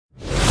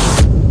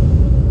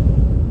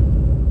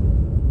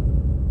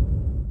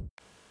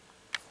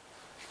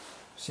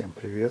Всем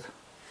привет!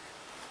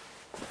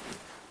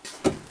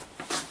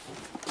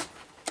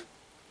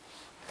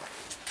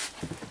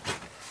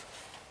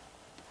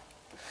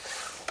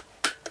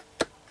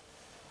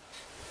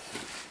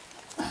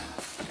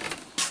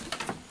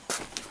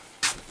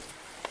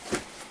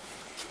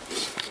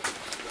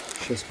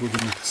 Сейчас будем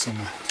это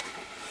самое,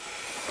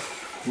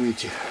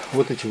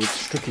 вот эти вот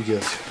штуки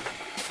делать.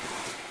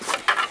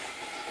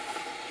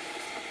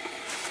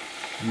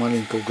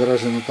 Маленько в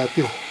гараже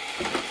натопил,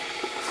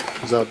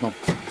 заодно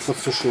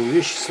подсушил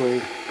вещи свои,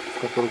 в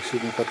которых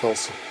сегодня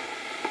катался,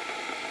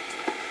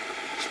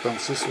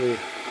 штанцы свои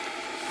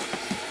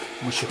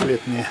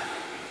мощеклетные.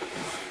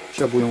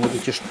 Сейчас будем вот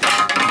эти штуки,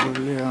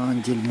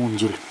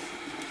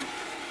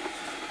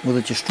 вот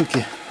эти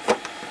штуки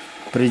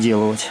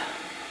приделывать.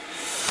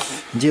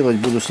 Делать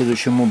буду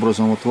следующим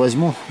образом: вот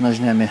возьму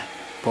ножнями,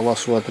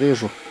 полосу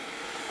отрежу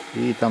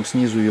и там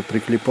снизу ее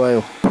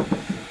приклепаю.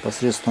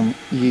 Посредством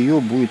ее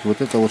будет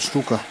вот эта вот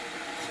штука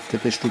к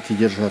этой штуке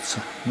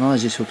держаться. Ну а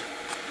здесь вот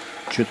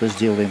что-то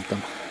сделаем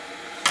там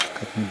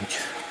как-нибудь.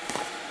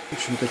 В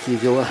общем, такие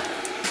дела.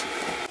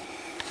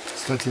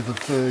 Кстати, этот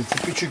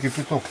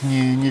кипяток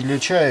не для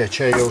чая.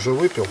 Чай я уже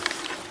выпил.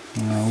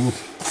 Вот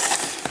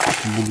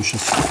буду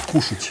сейчас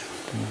кушать.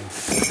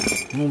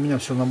 Ну, у меня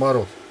все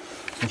наоборот.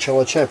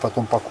 Сначала чай,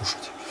 потом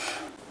покушать.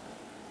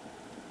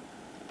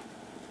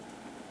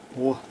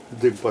 О,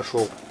 дым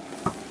пошел.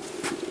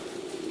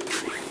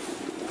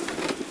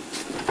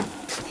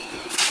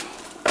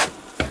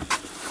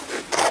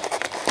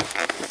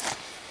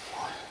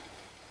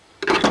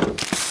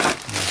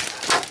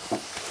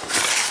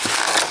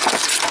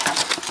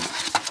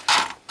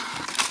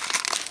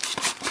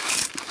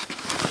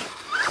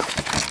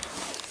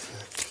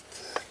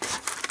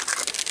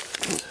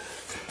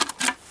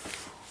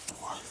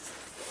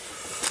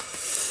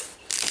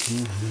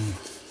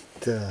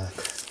 Так,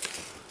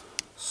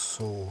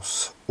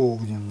 соус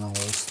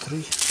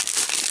огненно-острый,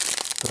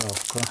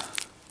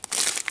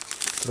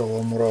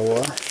 трава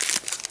мурава.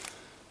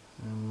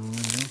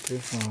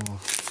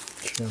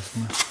 Сейчас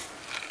мы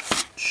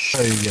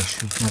чаю я,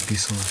 что-то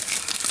написано.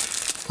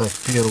 Так,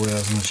 первое,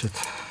 значит,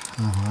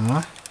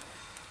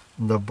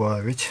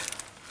 добавить.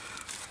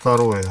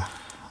 Второе,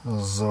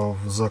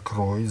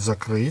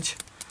 закрыть.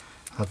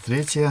 А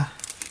третье,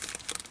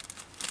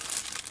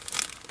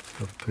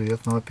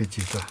 приятного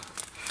аппетита.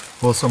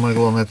 Вот самое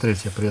главное,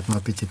 третье,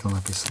 приятного аппетита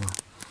написано.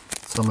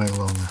 Самое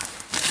главное.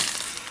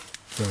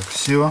 Так,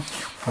 все,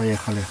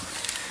 поехали.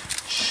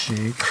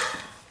 Чик.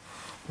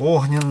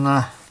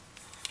 Огненно.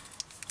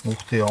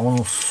 Ух ты, а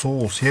он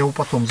соус. Я его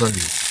потом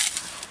залью.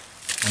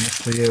 Потому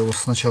что я его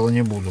сначала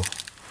не буду.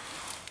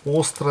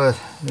 Остро,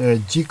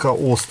 дико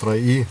остро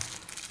и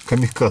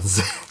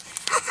камикадзе.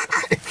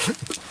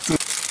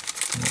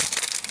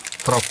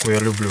 Травку я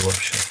люблю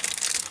вообще.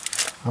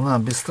 Она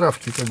без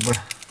травки как бы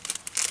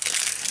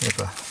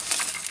это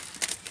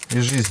и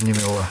жизнь не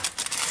мила.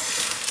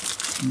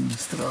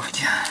 Без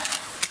травки.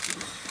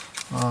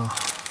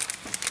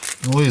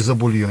 Ну и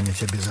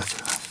забульонить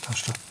обязательно. Потому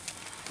что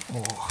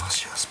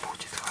сейчас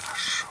будет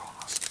хорошо у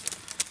нас.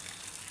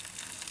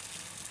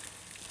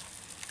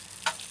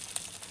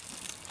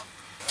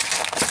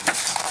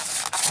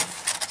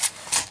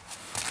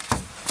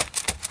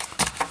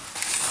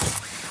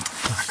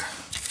 Так,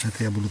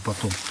 это я буду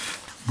потом.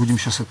 Будем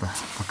сейчас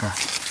пока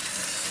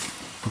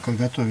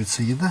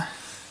готовится еда,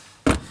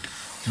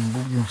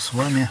 мы будем с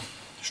вами,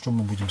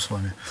 мы будем с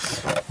вами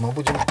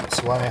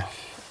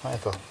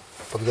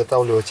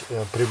подготавливать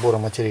приборы,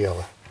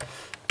 материалы.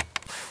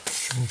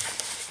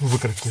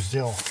 Выкройку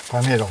сделал,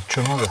 померил,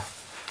 что надо,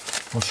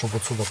 вот чтобы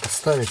вот сюда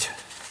подставить.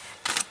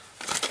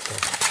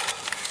 Так,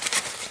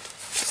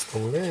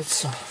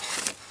 вставляется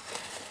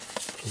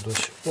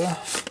туда-сюда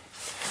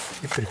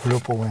и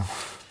приклепываем.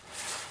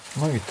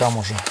 Ну и там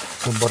уже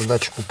к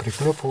бардачку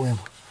приклепываем.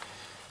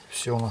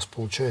 Все, у нас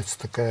получается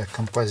такая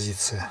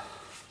композиция.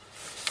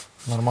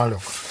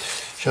 Нормалек.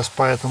 Сейчас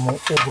по этому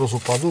образу,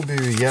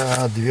 подобию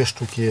я 2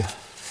 штуки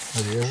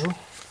режу.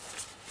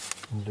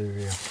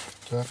 2.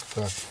 Так,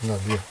 да, 2.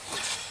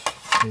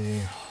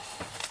 И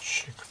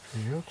чик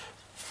вперед,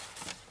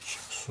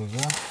 чик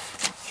сюда,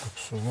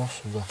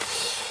 сюда.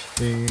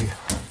 И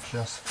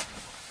сейчас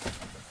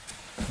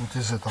вот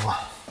из этого.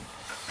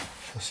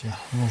 Сейчас я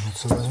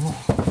ножницы возьму.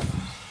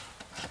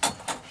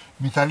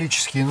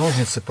 Металлические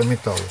ножницы по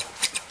металлу.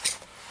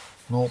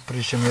 Но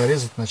прежде чем я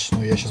резать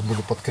начну, я сейчас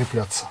буду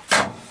подкрепляться.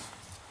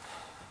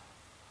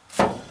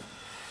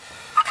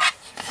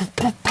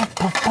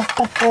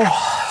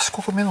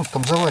 Сколько минут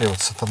там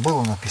завариваться-то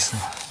было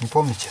написано? Не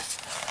помните?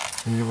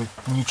 Или вы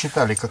не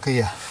читали, как и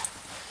я?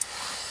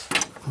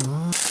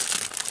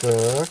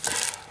 Так.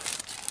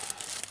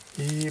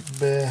 И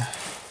 5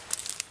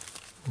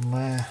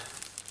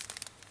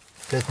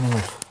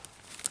 минут.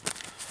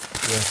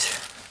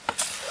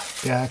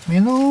 5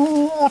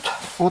 минут.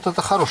 Вот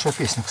это хорошая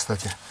песня,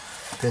 кстати.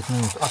 5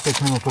 минут. А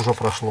 5 минут уже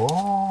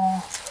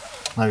прошло.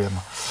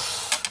 Наверное.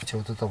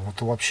 Вот это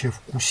вот вообще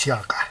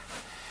вкусяка.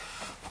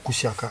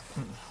 Вкусяка.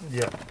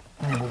 Я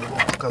не буду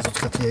вам показывать,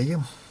 как я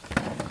ем.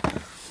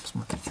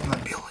 Смотрите на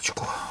белый.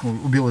 белочку.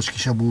 У белочки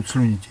сейчас будут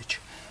слюни течь.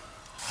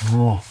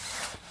 Но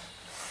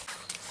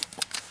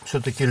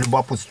все-таки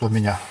любопытство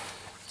меня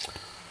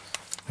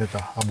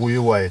это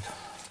обуевает.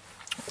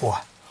 О,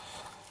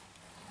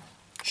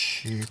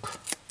 чик.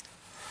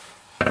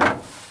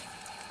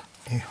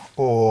 И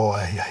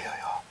ой-ой-ой.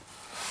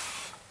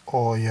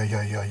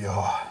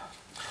 Ой-ой-ой-ой-ой.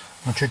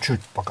 Ну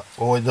чуть-чуть пока.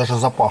 Ой, даже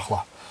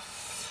запахло.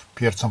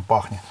 Перцем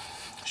пахнет.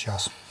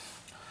 Сейчас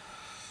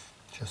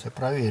я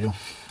проверю.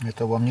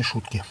 Это вам не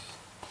шутки.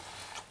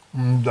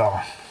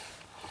 Да.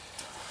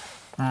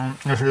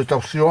 Если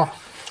это все,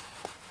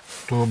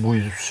 то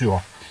будет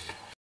все.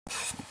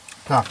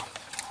 Так.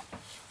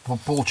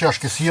 Пол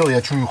чашки съел,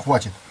 я чую,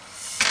 хватит.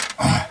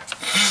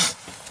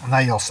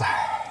 Наелся.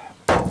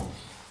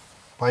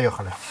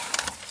 Поехали.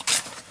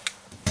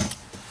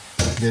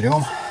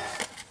 Берем.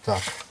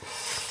 Так.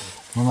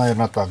 Ну,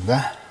 наверное, так,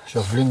 да?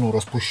 Сейчас длину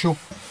распущу.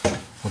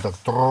 Вот так.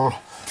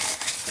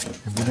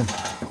 И будем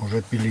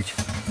уже пилить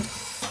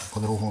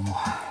по-другому.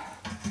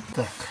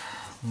 Так.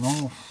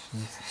 Ну,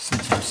 с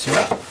этим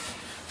все.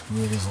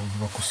 Вырезал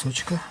 2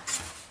 кусочка.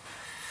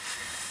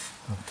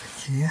 Вот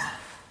такие.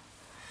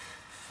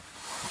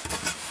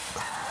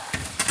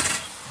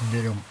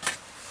 Берем,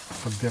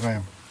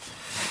 подбираем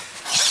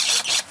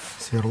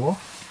сверло,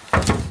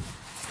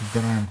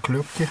 подбираем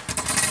клепки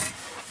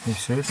и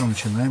все это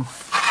начинаем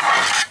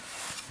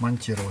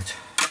монтировать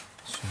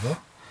сюда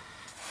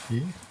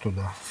и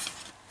туда.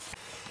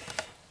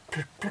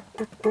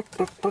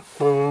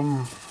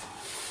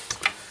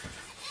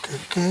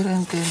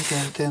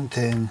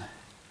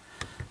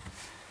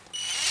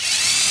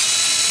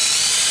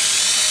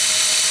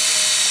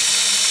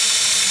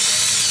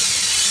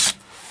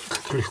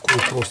 Легко и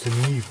просто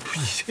не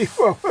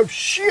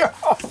вообще.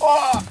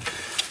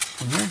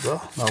 Ну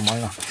да,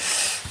 нормально.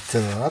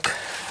 Так,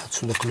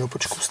 отсюда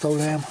клепочку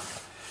вставляем,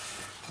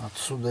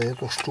 отсюда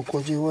эту штуку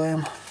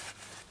одеваем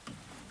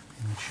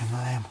и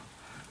начинаем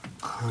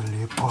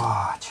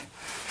клепать.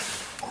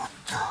 Вот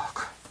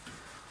так.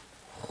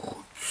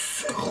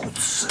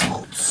 Хуцы,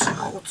 хуцы,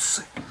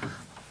 хуцы.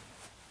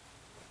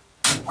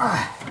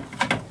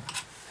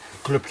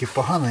 Клепки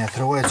поганые,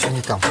 отрываются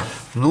не там.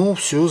 Ну,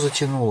 все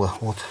затянуло.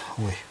 Вот,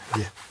 ой,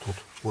 где? Тут,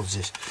 вот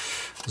здесь.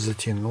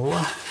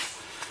 Затянуло.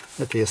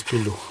 Это я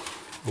спилю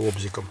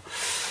лобзиком.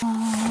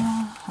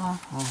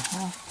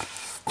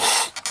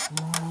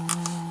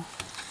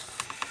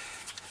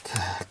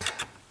 Так.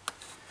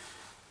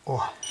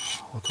 О,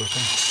 вот в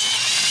этом.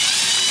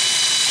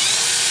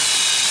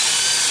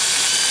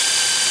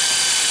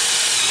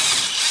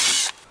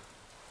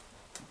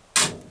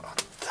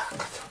 Вот так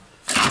вот.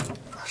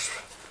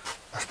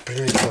 Аж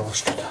прилетело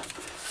что-то.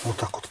 Вот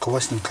так вот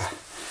классненько.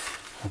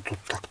 Вот тут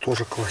так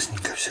тоже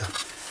классненько все.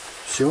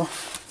 Все.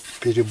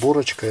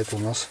 Переборочка это у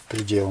нас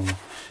пределно.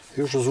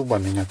 И уже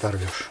зубами не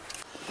оторвешь.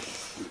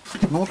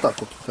 Ну вот так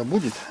вот это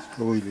будет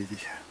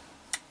выглядеть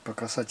по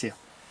красоте.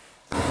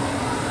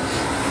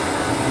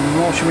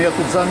 Ну, в общем, я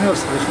тут замерз,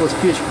 пришлось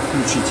печку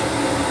включить.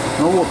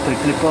 Ну вот,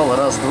 приклепал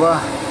 1,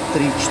 2,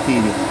 3,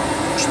 4.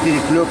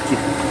 4 клепки.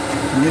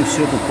 Ну и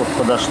все тут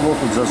подошло,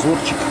 тут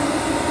зазорчик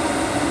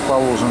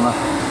положено.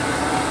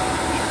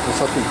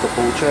 Красотулька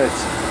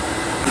получается.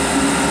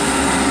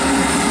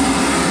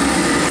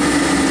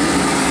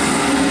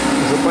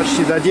 Уже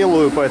почти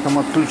доделаю,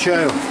 поэтому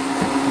отключаю.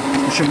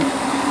 В общем,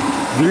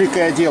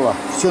 великое дело.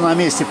 Все на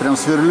месте прям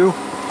сверлю.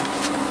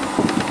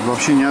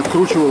 Вообще не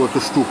откручивал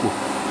эту штуку.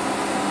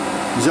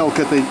 Взял к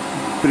этой,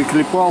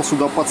 приклепал,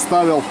 сюда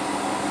подставил.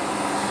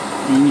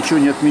 И ничего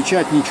не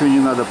отмечать, ничего не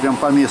надо, прям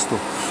по месту.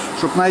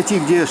 Чтобы найти,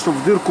 где, чтобы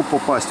в дырку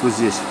попасть вот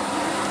здесь.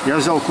 Я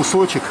взял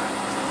кусочек,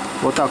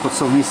 вот так вот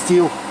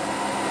совместил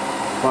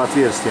по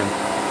отверстиям.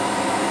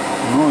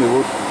 Ну и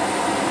вот,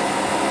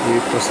 и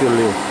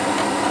просверлил.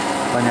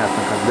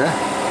 Понятно как, да?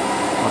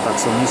 Вот так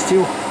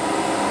совместил.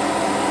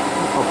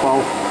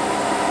 Попал.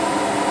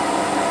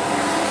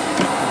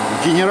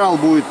 Генерал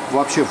будет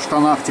вообще в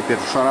штанах теперь,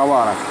 в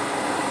шароварах.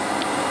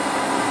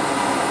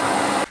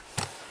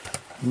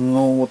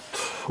 Ну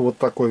вот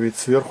такой вид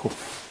сверху.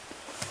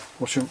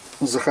 В общем,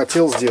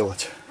 захотел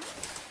сделать.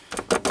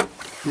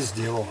 И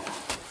сделал.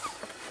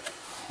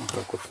 Вот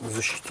так вот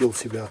защитил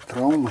себя от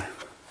травмы.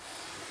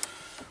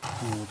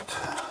 Вот.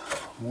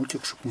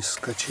 Мутик, чтобы не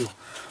соскочил.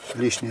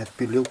 Лишний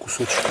отпилил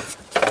кусочек.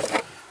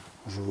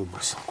 Уже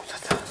выбросил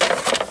куда-то.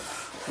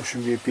 В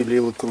общем, я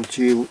пилил и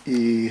крутил,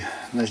 и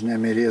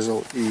ножнями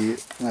резал, и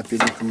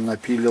напильником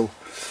напилил,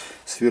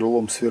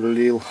 сверлом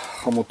сверлил,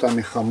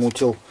 хомутами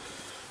хомутил.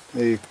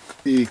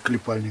 И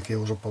клепальник я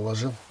уже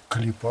положил,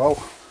 клепал.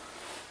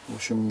 В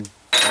общем,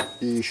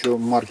 и еще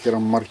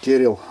маркером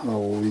маркерил.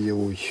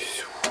 Ой-ой.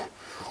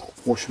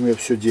 В общем, я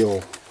все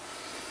делал.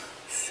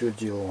 Все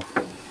делал.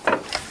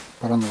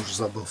 Про нож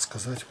забыл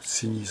сказать. Вот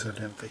синей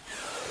изолентой.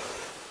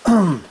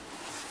 В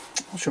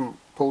общем,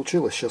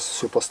 получилось. Сейчас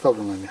все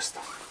поставлю на место.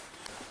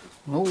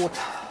 Ну вот.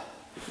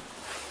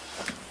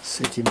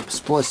 С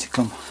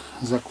пластиком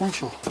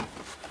закончил.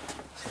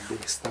 С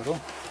обеих сторон.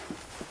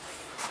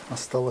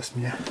 Осталось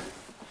мне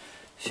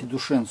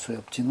сидушенцию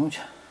обтянуть.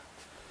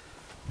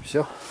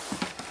 Все.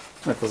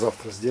 Это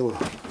завтра сделаю.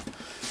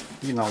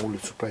 И на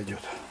улицу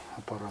пойдет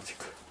аппаратик.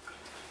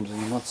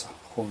 Заниматься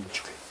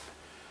хондочкой.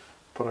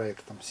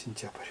 Проектом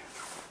сентябрь.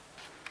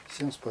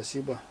 Всем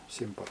спасибо,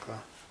 всем пока.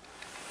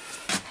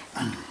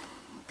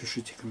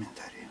 Пишите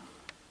комментарии.